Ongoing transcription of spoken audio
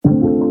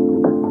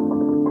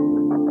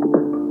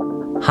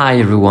Hi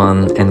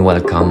everyone and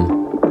welcome.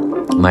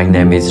 My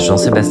name is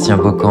Jean-Sébastien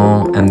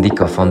Bocan. I'm the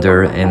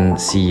co-founder and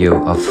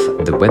CEO of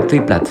the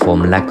Web3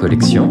 platform La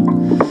Collection,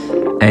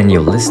 and you're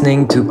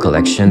listening to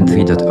Collection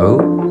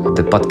 3.0,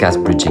 the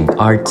podcast bridging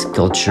art,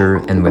 culture,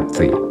 and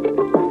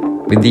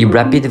Web3. With the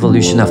rapid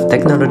evolution of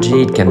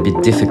technology, it can be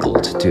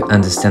difficult to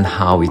understand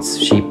how it's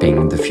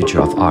shaping the future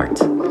of art.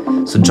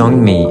 So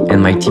join me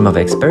and my team of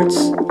experts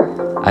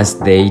as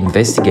they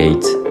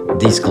investigate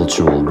this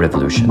cultural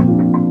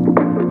revolution.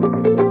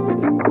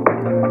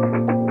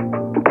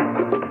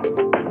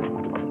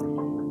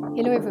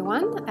 Hello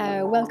everyone,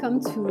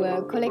 welcome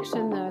to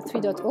Collection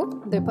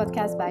 3.0, the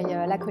podcast by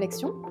La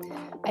Collection.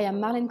 I am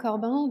Marlène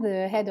Corbin,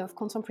 the head of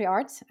contemporary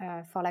art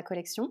for La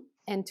Collection,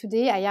 and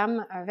today I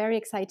am very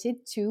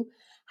excited to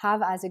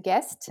have as a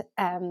guest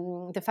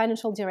the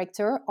financial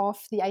director of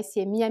the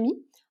ICA Miami,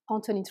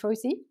 Anthony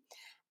Troisi,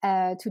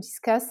 to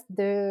discuss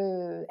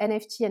the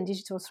NFT and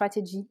digital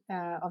strategy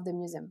of the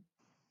museum.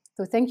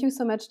 So thank you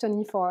so much,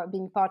 Tony, for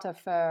being part of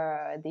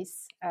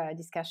this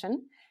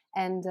discussion.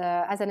 And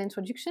as an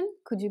introduction,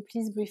 could you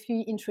please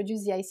briefly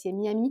introduce the ICA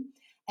Miami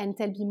and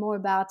tell me more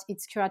about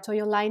its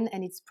curatorial line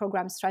and its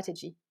program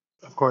strategy?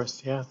 Of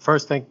course, yeah.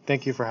 First,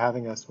 thank you for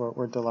having us.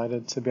 We're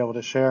delighted to be able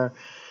to share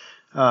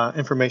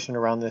information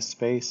around this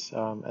space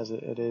as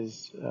it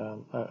is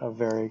a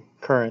very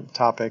current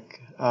topic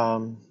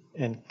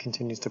and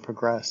continues to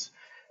progress.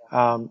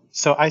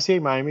 So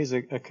ICA Miami is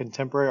a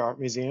contemporary art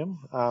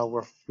museum.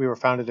 We were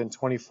founded in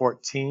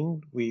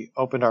 2014. We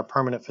opened our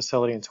permanent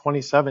facility in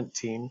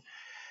 2017.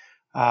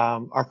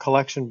 Our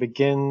collection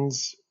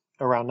begins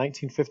around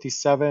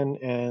 1957,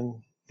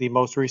 and the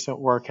most recent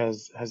work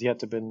has yet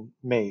to been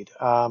made.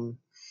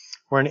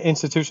 We're an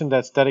institution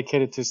that's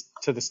dedicated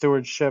to the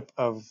stewardship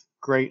of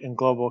great and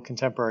global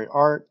contemporary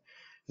art,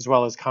 as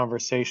well as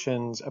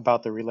conversations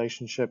about the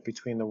relationship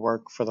between the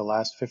work for the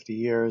last 50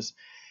 years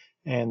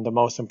and the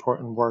most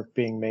important work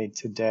being made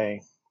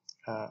today.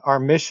 Our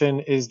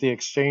mission is the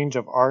exchange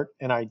of art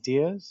and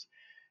ideas,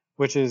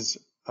 which is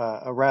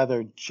a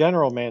rather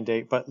general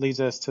mandate, but leads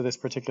us to this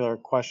particular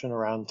question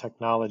around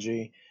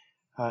technology.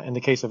 In the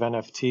case of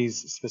NFTs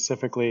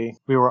specifically,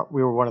 we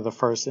were one of the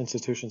first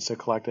institutions to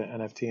collect an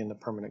NFT in the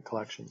permanent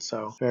collection.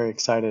 So very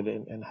excited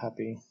and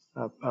happy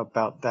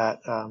about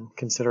that,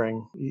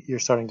 considering you're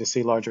starting to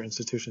see larger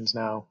institutions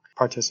now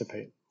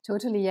participate.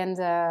 Totally,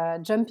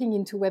 and jumping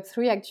into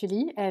Web3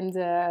 actually, and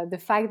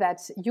the fact that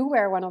you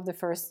were one of the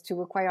first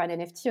to acquire an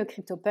NFT, a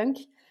CryptoPunk,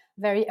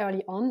 very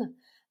early on.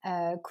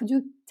 Could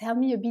you tell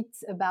me a bit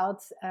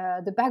about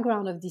the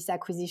background of this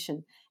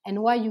acquisition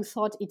and why you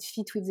thought it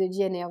fit with the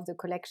DNA of the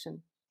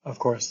collection? Of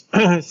course.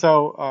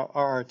 So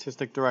our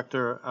artistic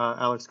director,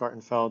 Alex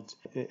Gartenfeld,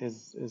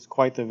 is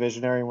quite the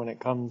visionary when it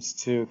comes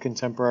to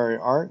contemporary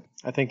art.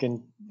 I think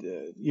in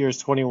years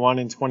 21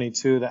 and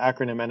 22, the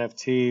acronym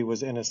NFT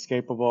was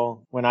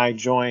inescapable. When I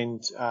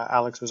joined,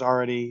 Alex was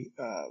already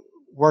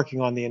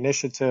working on the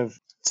initiative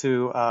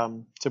to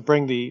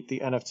bring the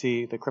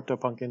NFT, the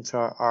CryptoPunk, into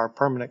our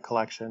permanent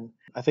collection.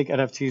 I think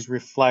NFTs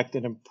reflect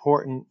an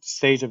important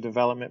stage of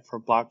development for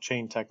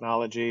blockchain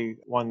technology,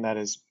 one that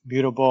is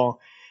mutable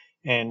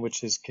and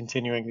which is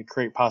continuing to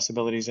create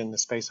possibilities in the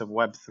space of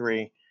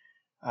Web3.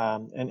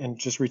 And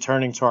just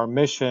returning to our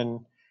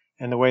mission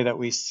and the way that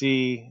we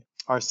see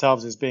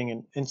ourselves as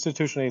being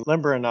institutionally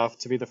limber enough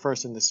to be the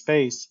first in the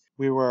space,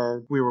 we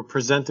were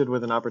presented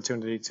with an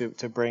opportunity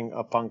to bring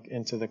a punk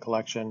into the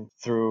collection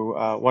through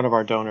one of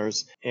our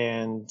donors.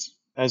 And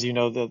as you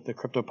know, the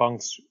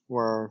CryptoPunks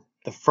were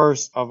the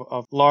first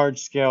of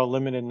large-scale,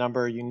 limited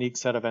number, unique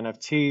set of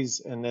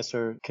NFTs, and this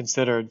are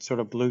considered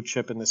sort of blue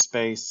chip in the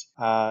space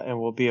and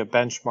will be a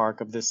benchmark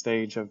of this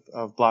stage of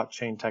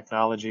blockchain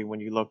technology when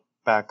you look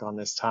back on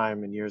this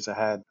time and years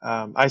ahead.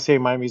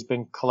 ICA Miami's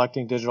been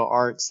collecting digital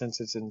art since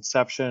its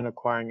inception.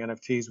 Acquiring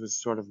NFTs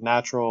was sort of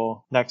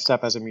natural next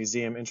step as a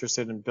museum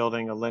interested in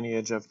building a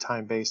lineage of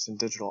time-based and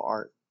digital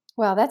art.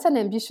 Well, that's an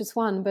ambitious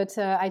one, but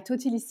I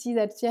totally see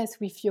that, yes,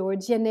 with your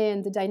DNA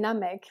and the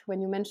dynamic,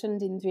 when you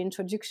mentioned in the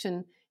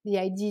introduction, the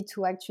idea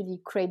to actually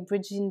create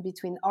bridging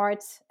between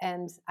art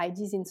and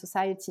ideas in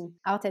society,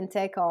 art and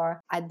tech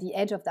are at the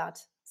edge of that.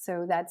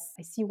 So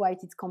I see why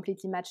it's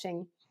completely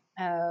matching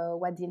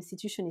what the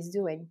institution is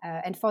doing.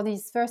 And for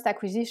this first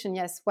acquisition,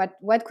 yes,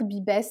 what could be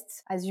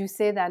best, as you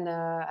say, than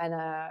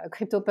a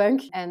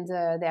CryptoPunk and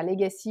their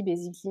legacy,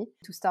 basically,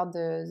 to start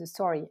the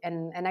story.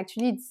 And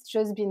actually, it's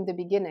just been the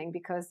beginning,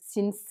 because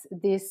since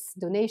this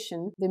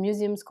donation, the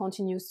museums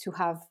continues to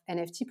have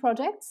NFT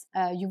projects.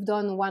 You've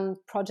done one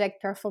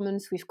project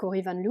performance with Corey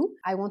Van Loo.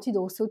 I wanted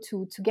also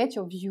to get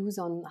your views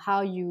on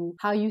how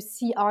you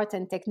see art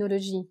and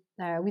technology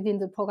within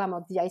the program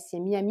of the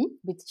ICA Miami,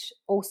 which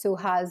also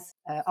has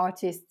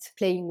artists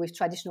playing with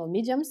traditional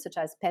mediums such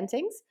as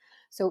paintings.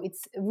 So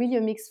it's really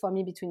a mix for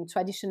me between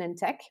tradition and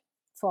tech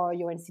for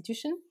your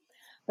institution.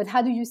 But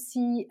how do you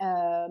see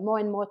more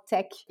and more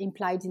tech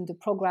implied in the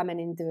program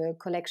and in the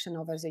collection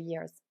over the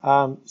years?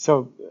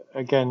 So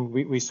again,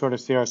 we sort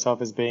of see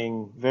ourselves as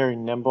being very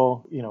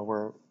nimble.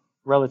 We're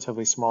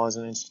relatively small as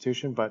an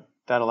institution, but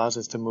that allows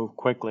us to move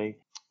quickly.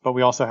 but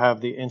we also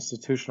have the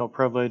institutional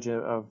privilege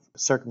of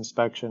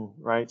circumspection,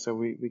 right? So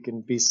we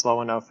can be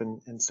slow enough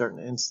in certain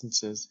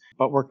instances,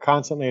 but we're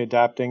constantly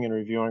adapting and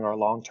reviewing our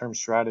long-term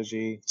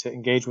strategy to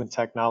engage with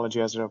technology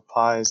as it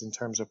applies in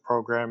terms of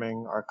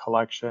programming, our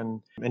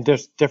collection, and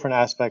different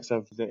aspects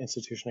of the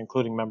institution,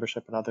 including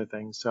membership and other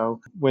things.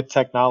 So with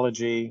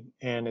technology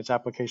and its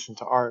application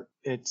to art,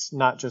 it's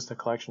not just a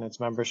collection, it's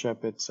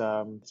membership, it's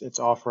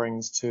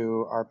offerings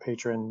to our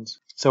patrons.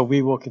 So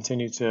we will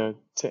continue to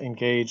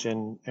engage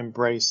and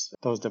embrace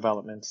those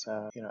developments,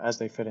 as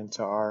they fit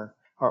into our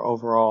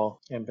overall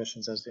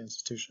ambitions as the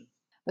institution.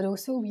 But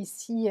also we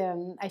see,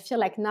 I feel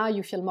like now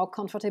you feel more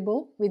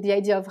comfortable with the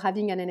idea of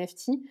having an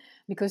NFT,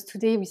 because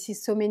today we see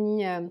so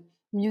many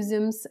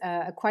museums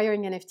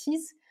acquiring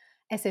NFTs.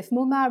 SF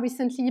MoMA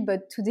recently,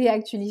 but today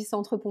actually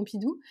Centre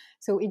Pompidou.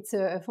 So it's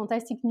a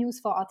fantastic news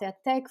for art and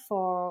tech,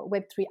 for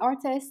Web3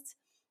 artists.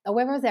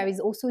 However, there is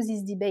also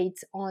this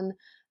debate on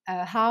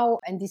how,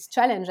 and this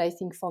challenge, I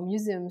think, for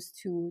museums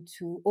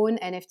to own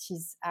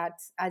NFTs,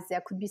 as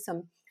there could be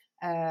some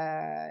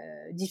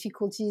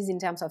difficulties in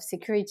terms of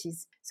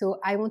securities. So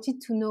I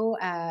wanted to know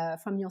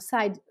from your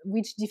side,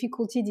 which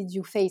difficulty did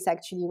you face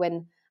actually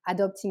when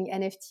adopting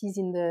NFTs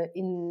in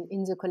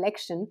the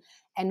collection,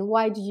 and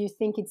why do you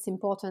think it's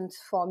important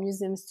for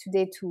museums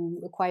today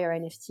to acquire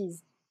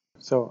NFTs?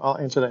 So I'll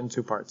answer that in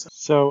two parts.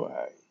 So,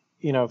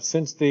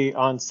 since the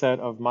onset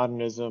of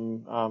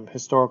modernism,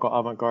 historical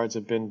avant-gardes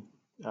have been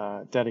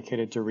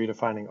dedicated to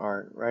redefining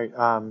art, right?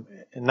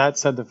 And that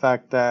said, the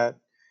fact that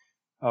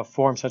a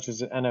form such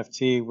as an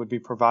NFT would be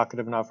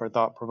provocative enough or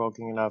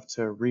thought-provoking enough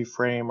to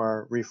reframe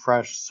or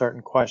refresh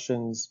certain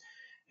questions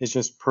is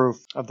just proof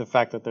of the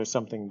fact that there's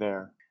something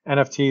there.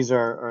 NFTs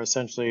are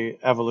essentially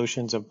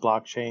evolutions of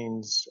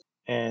blockchains,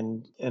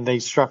 and they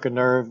struck a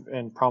nerve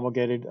and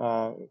promulgated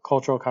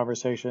cultural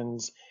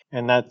conversations,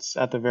 and that's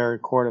at the very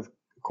core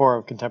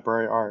of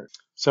contemporary art.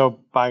 So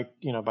by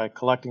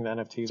collecting the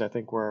NFTs, I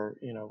think we're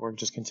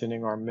just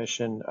continuing our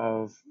mission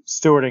of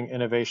stewarding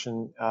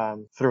innovation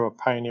through a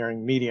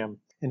pioneering medium.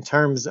 In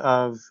terms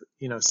of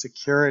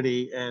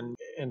security and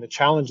the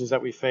challenges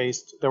that we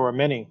faced, there were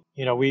many.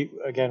 We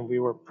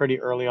were pretty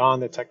early on.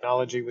 The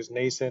technology was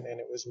nascent and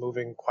it was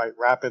moving quite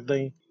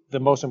rapidly. The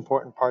most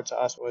important part to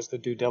us was the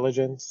due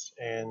diligence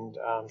and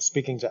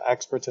speaking to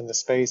experts in the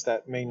space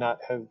that may not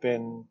have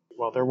been,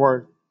 there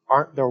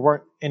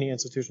weren't any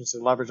institutions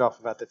to leverage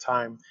off of at the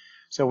time.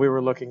 So we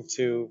were looking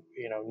to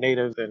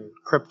native and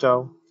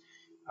crypto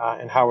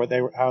and how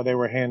they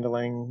were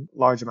handling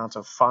large amounts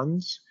of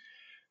funds.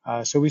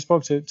 So we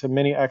spoke to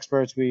many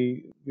experts.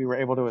 We were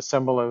able to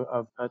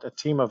assemble a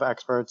team of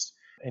experts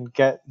and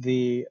get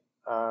the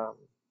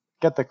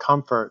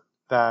comfort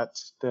that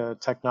the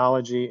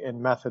technology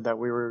and method that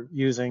we were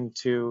using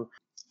to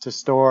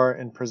store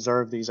and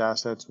preserve these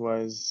assets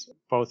was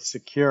both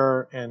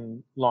secure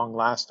and long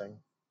lasting.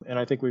 And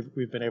I think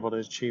we've been able to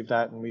achieve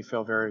that, and we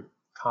feel very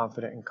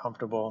confident and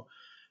comfortable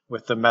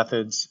with the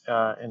methods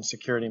and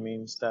security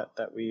means that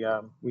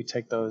we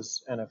take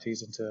those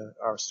NFTs into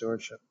our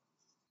stewardship.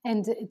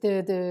 And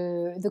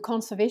the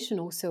conservation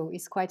also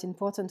is quite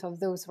important of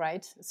those,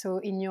 right? So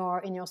in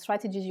your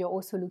strategies, you're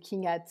also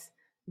looking at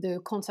the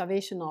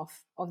conservation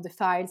of the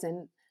files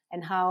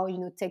and how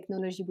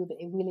technology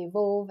will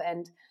evolve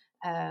and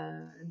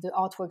the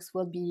artworks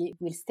will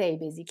stay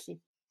basically.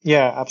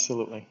 Yeah,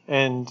 absolutely.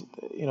 And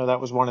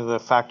that was one of the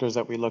factors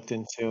that we looked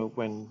into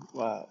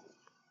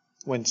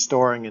when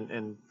storing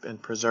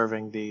and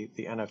preserving the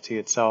NFT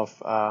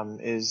itself,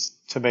 is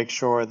to make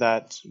sure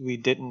that we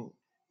didn't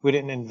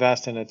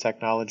invest in a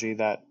technology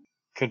that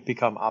could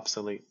become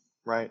obsolete,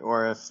 right?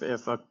 Or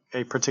if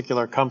a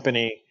particular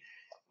company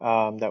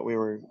that we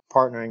were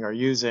partnering or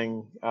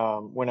using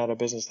went out of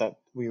business, that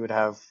we would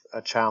have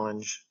a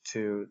challenge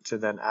to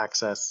then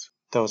access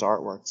those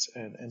artworks.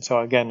 And so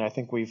again, I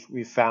think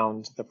we've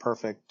found the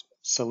perfect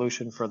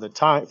solution for the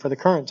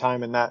current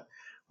time, and that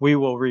we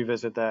will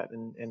revisit that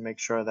and make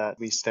sure that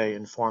we stay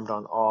informed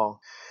on all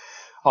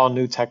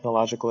new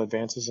technological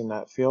advances in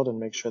that field, and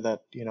make sure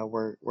that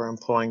we're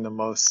employing the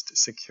most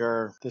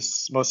secure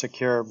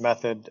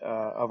method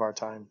of our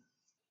time.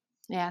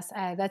 Yes,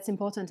 that's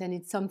important, and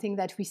it's something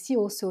that we see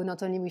also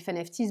not only with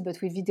NFTs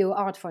but with video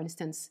art, for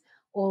instance.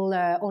 All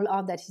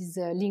art that is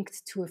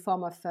linked to a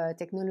form of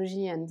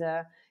technology and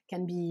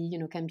can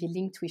be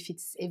linked with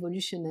its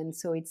evolution, and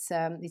so it's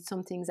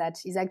something that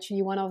is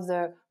actually one of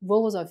the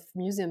roles of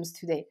museums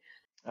today.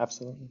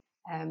 Absolutely.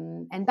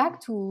 And back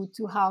to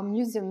how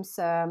museums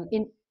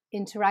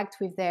interact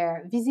with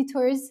their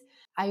visitors,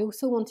 I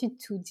also wanted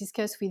to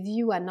discuss with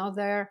you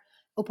another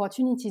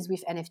opportunities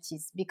with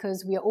NFTs,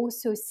 because we are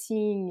also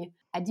seeing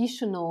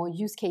additional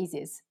use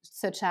cases,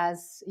 such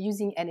as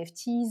using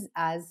NFTs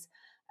as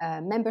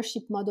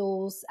membership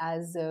models,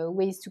 as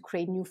ways to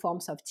create new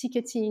forms of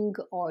ticketing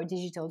or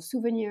digital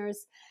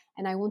souvenirs.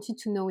 And I wanted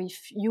to know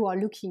if you are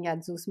looking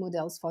at those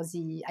models for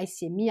the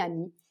ICA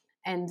Miami,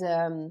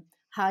 and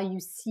how you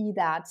see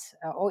that,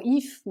 or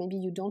if maybe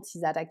you don't see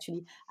that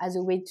actually as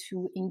a way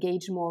to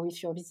engage more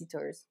with your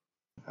visitors.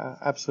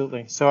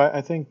 Absolutely. So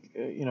I think,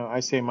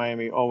 ICA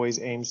Miami always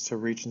aims to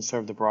reach and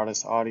serve the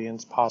broadest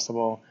audience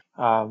possible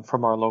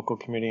from our local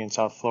community in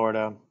South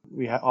Florida.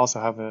 We also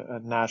have a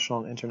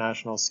national and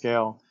international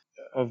scale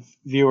of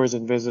viewers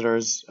and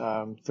visitors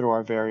through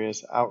our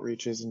various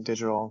outreaches and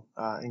digital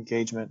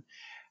engagement.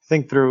 I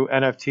think through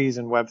NFTs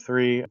and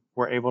Web3,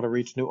 we're able to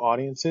reach new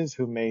audiences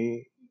who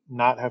may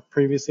not have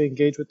previously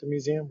engaged with the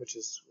museum, which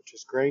is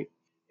great.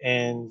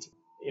 And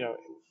you know,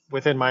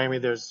 within Miami,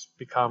 there's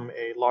become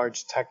a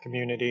large tech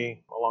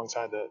community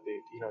alongside the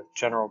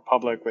general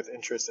public with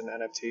interest in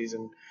NFTs,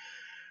 and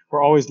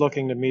we're always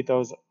looking to meet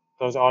those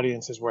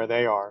audiences where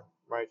they are,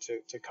 right?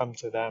 To come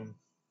to them.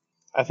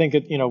 I think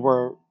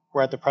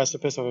we're at the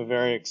precipice of a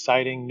very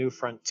exciting new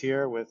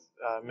frontier with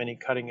many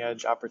cutting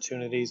edge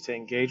opportunities to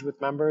engage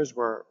with members.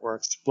 We're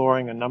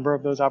exploring a number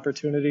of those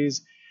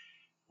opportunities.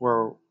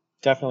 We're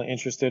definitely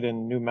interested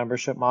in new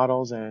membership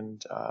models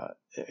and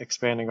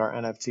expanding our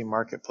NFT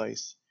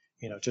marketplace.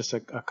 Just a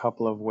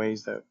couple of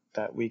ways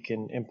that we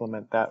can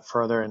implement that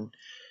further and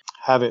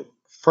have it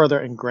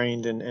further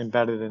ingrained and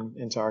embedded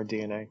into our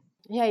DNA.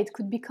 Yeah, it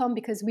could become,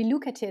 because we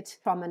look at it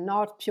from a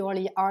not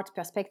purely art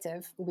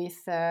perspective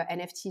with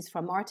NFTs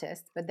from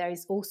artists, but there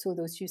is also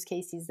those use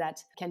cases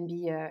that can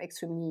be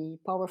extremely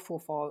powerful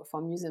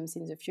for museums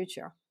in the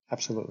future.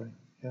 Absolutely.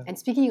 Yeah. And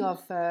speaking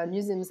of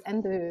museums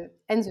and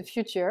the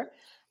future,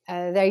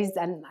 there is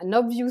an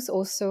obvious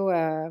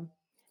also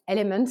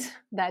element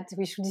that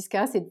we should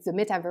discuss. It's the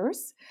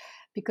metaverse,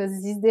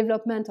 because this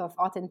development of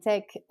art and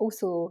tech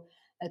also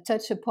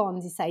touch upon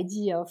this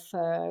idea of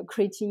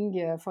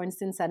creating, for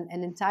instance, an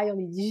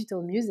entirely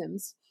digital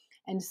museums.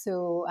 And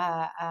so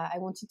I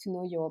wanted to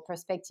know your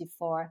perspective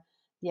for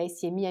the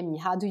ICA Miami.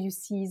 How do you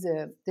see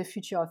the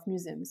future of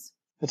museums?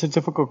 It's a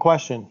difficult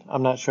question.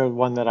 I'm not sure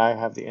one that I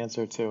have the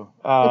answer to.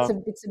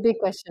 It's a big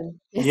question.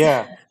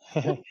 Yes.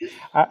 Yeah,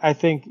 I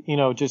think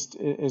just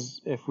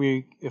is if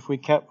we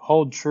kept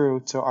hold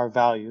true to our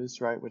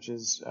values, right, which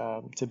is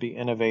to be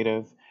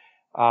innovative.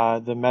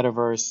 The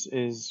metaverse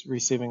is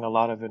receiving a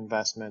lot of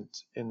investment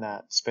in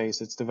that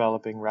space. It's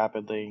developing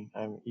rapidly.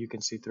 You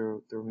can see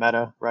through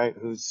Meta, right,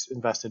 who's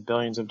invested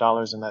billions of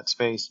dollars in that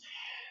space.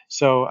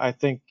 So I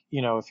think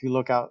if you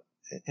look out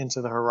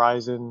into the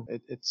horizon,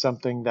 it's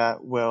something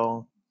that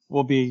will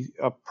be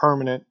a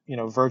permanent,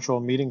 virtual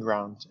meeting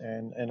ground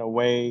and a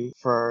way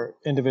for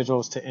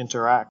individuals to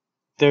interact.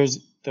 There's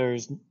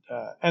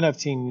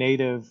NFT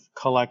native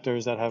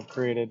collectors that have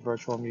created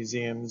virtual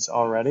museums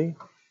already,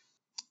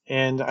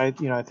 and I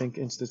think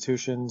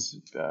institutions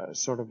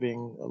sort of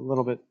being a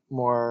little bit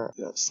more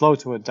slow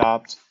to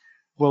adopt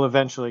will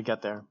eventually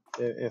get there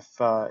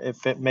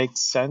if it makes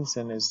sense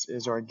and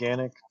is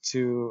organic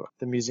to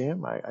the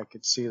museum. I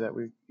could see that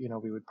we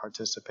would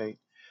participate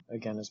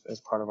again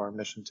as part of our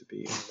mission to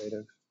be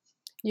innovative.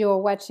 You're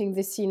watching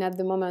the scene at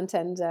the moment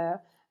and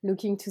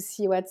looking to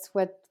see what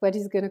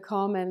is going to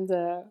come and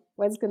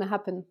what's going to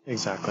happen.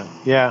 Exactly.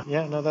 Yeah.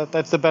 No,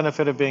 that's the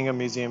benefit of being a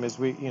museum is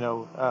we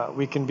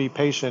can be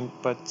patient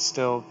but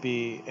still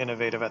be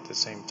innovative at the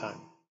same time.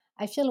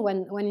 I feel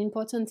one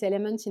important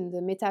element in the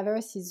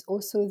metaverse is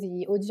also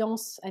the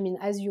audience. I mean,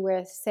 as you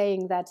were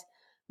saying that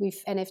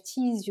with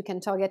NFTs, you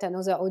can target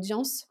another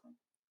audience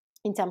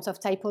in terms of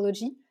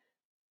typology.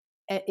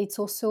 It's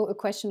also a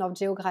question of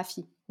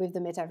geography with the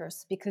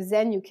metaverse, because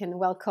then you can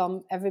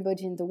welcome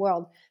everybody in the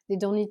world. They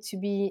don't need to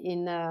be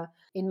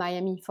in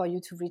Miami for you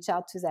to reach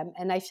out to them.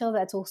 And I feel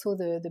that's also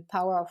the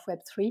power of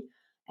Web3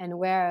 and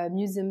where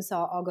museums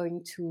are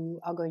going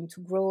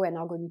to grow and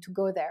are going to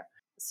go there.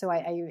 So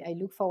I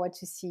look forward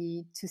to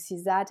see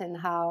that and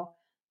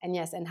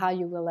how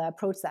you will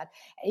approach that.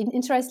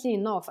 Interestingly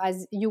enough,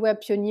 as you were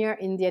pioneer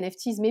in the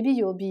NFTs, maybe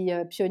you'll be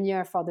a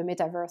pioneer for the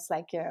metaverse.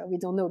 We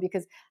don't know,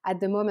 because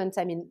at the moment,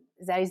 I mean,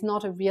 there is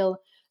not a real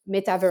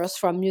metaverse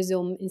from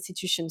museum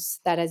institutions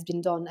that has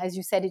been done. As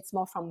you said, it's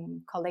more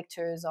from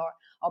collectors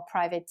or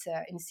private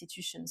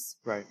institutions.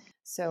 Right.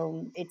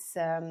 So it's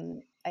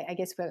I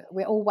guess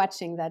we're all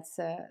watching that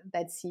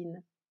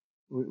scene.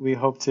 We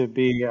hope to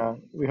be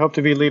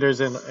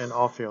leaders in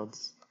all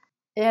fields.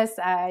 Yes.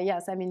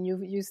 I mean,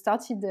 you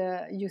started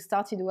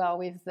well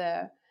with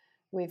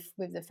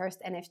the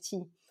first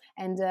NFT,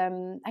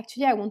 and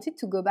actually, I wanted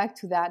to go back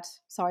to that.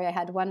 Sorry, I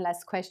had one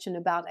last question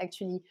about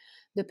actually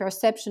the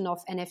perception of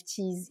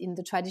NFTs in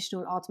the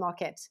traditional art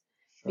market,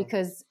 Sure.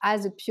 because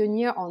as a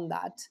pioneer on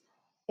that,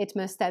 it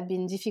must have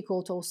been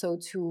difficult also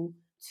to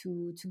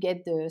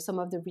get some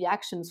of the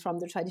reactions from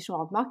the traditional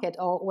art market,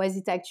 or was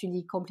it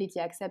actually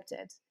completely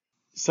accepted?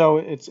 So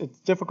it's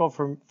difficult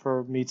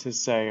for me to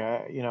say.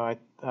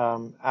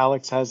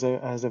 Alex has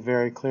a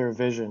very clear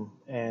vision,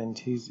 and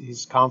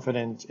he's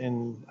confident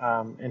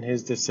in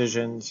his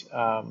decisions,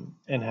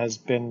 and has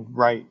been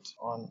right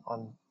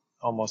on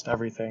almost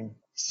everything.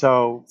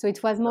 So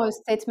it was more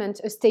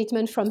a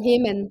statement from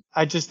him, and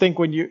I just think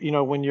when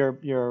when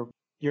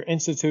your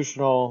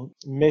institutional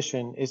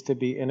mission is to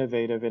be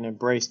innovative and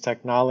embrace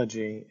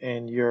technology,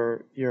 and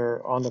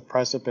you're on the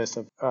precipice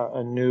of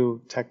a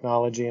new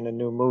technology and a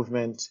new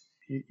movement,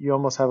 you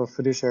almost have a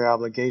fiduciary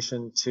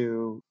obligation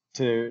to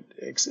to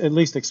at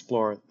least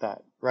explore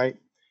that, right?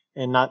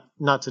 And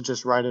not to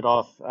just write it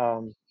off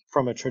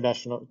from a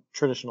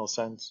traditional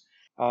sense.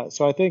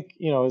 So I think,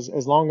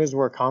 as long as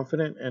we're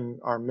confident in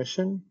our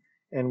mission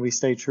and we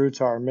stay true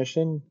to our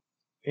mission,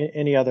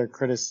 any other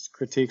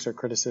critiques or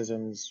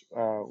criticisms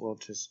will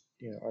just,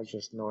 are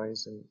just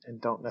noise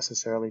and don't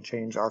necessarily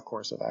change our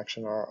course of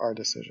action or our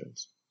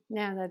decisions.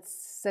 Yeah,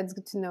 that's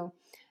good to know.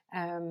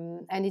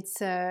 And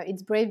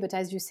it's brave, but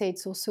as you say,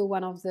 it's also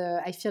one of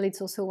the. I feel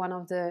it's also one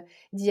of the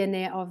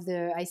DNA of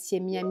the ICA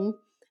Miami,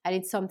 and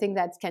it's something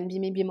that can be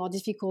maybe more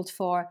difficult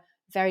for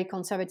very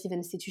conservative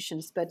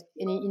institutions. But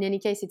in any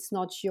case, it's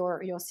not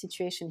your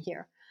situation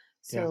here.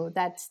 So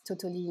that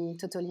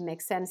totally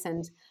makes sense,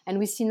 and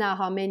we see now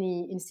how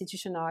many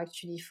institutions are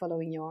actually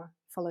following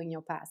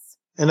your path.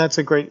 And that's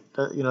a great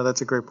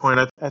that's a great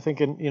point. I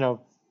think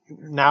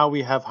now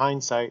we have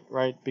hindsight,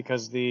 right?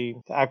 Because the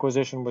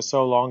acquisition was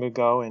so long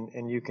ago,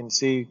 and you can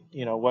see,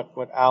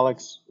 what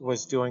Alex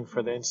was doing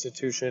for the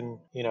institution,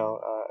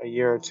 a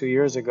year or 2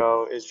 years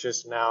ago is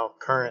just now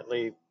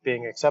currently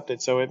being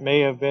accepted. So it may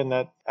have been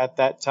that at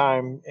that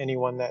time,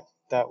 anyone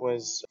that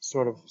was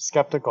sort of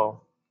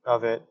skeptical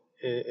of it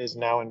is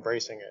now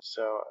embracing it.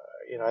 So,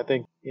 I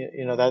think,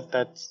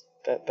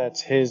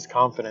 that's his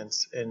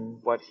confidence in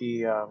what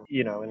he,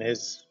 in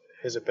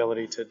his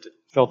ability to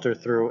filter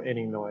through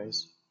any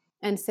noise.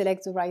 And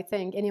select the right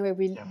thing. Anyway,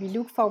 we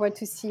look forward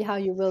to see how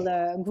you will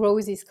grow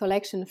this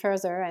collection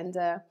further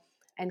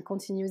and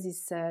continue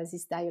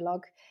this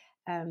dialogue.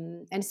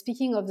 And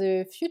speaking of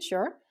the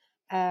future,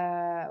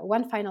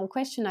 one final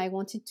question. I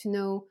wanted to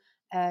know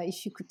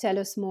if you could tell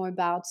us more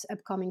about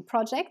upcoming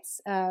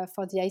projects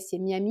for the ICA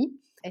Miami,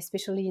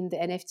 especially in the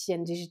NFT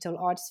and digital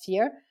art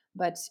sphere,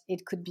 but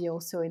it could be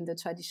also in the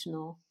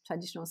traditional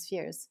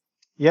spheres.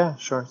 Yeah,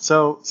 sure.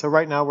 So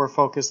right now we're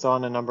focused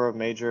on a number of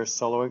major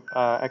solo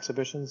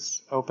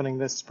exhibitions opening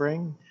this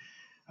spring.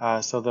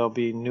 So there'll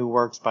be new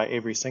works by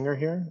Avery Singer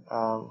here,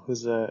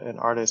 who's an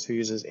artist who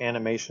uses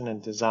animation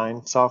and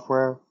design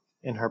software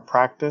in her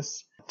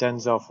practice.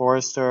 Denzel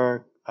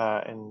Forrester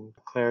and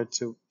Claire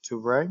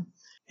Touvray.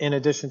 In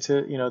addition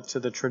to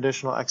the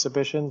traditional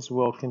exhibitions,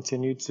 we'll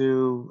continue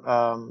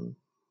to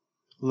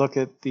look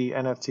at the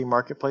NFT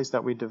marketplace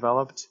that we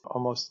developed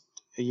almost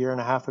a year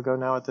and a half ago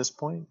now at this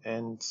point,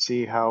 and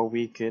see how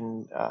we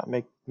can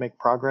make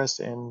progress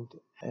and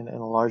a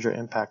larger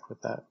impact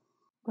with that.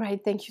 Right,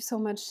 thank you so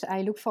much.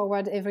 I look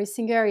forward. Avery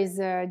Singer is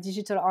a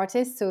digital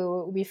artist,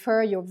 so with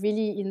her, you're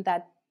really in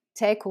that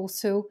tech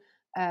also,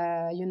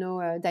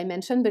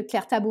 dimension. But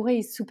Claire Tabouret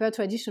is super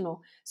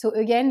traditional. So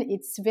again,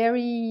 it's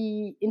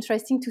very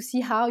interesting to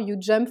see how you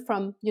jump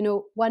from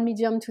one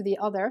medium to the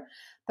other.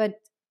 But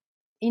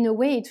in a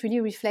way, it really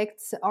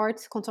reflects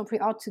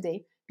contemporary art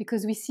today,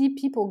 because we see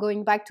people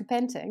going back to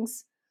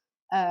paintings.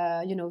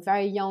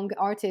 Very young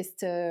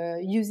artists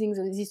using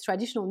this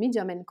traditional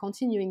medium and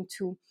continuing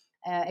to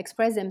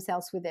express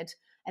themselves with it,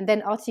 and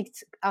then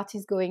artists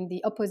going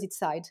the opposite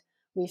side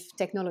with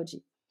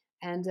technology,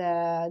 and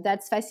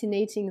that's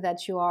fascinating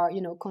that you are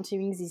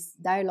continuing this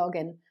dialogue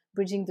and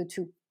bridging the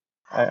two.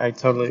 I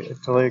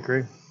totally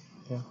agree.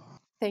 Yeah.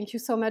 Thank you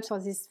so much for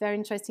this very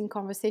interesting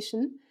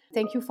conversation.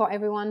 Thank you for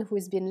everyone who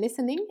has been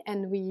listening,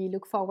 and we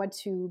look forward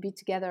to be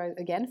together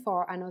again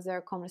for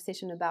another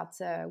conversation about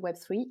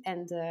Web3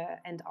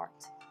 and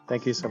art.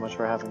 Thank you so much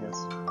for having us.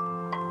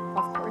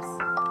 Of course.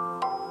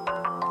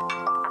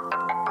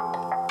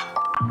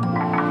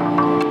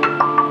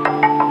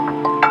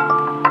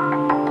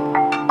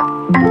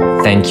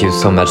 Thank you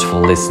so much for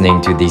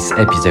listening to this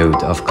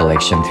episode of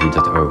Collection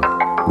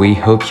 3.0. We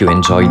hope you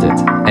enjoyed it,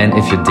 and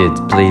if you did,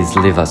 please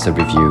leave us a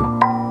review.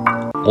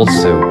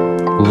 Also,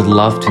 we would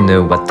love to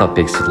know what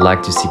topics you'd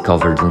like to see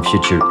covered in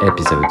future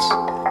episodes.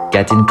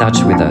 Get in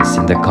touch with us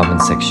in the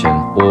comment section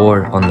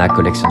or on La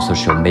Collection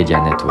social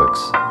media networks.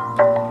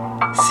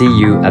 See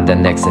you at the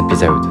next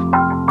episode.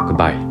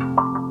 Goodbye.